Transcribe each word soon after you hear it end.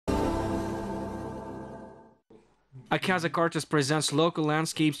A Kazakh artist presents local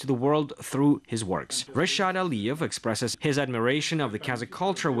landscapes to the world through his works. Reshad Aliyev expresses his admiration of the Kazakh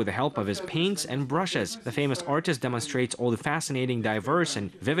culture with the help of his paints and brushes. The famous artist demonstrates all the fascinating, diverse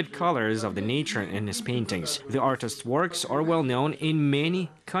and vivid colors of the nature in his paintings. The artist's works are well known in many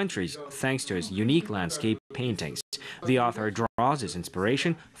countries thanks to his unique landscape paintings. The author draws his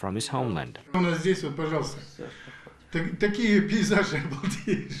inspiration from his homeland.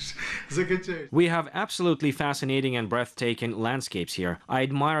 We have absolutely fascinating and breathtaking landscapes here. I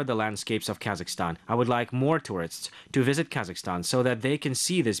admire the landscapes of Kazakhstan. I would like more tourists to visit Kazakhstan so that they can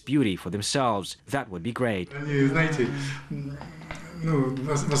see this beauty for themselves. That would be great.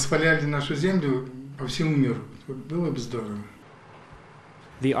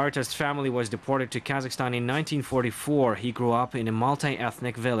 The artist's family was deported to Kazakhstan in 1944. He grew up in a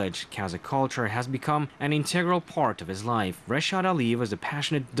multi-ethnic village. Kazakh culture has become an integral part of his life. Reshad Aliyev is a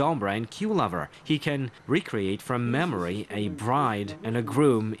passionate Dombra and cue lover. He can recreate from memory a bride and a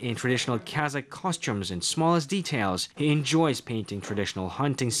groom in traditional Kazakh costumes in smallest details. He enjoys painting traditional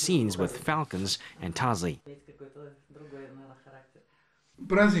hunting scenes with falcons and tazli.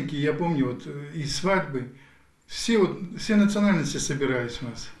 Праздники, я помню, вот и свадьбы.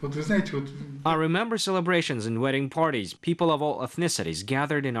 I remember celebrations and wedding parties. People of all ethnicities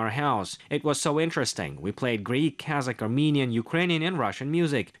gathered in our house. It was so interesting. We played Greek, Kazakh, Armenian, Ukrainian and Russian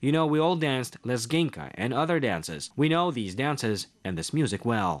music. You know, we all danced lezginka and other dances. We know these dances and this music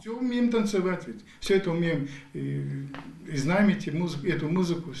well.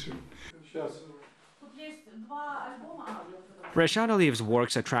 Reshad Aliyev's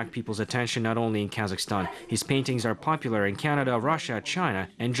works attract people's attention not only in Kazakhstan. His paintings are popular in Canada, Russia, China,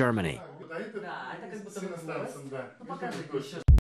 and Germany.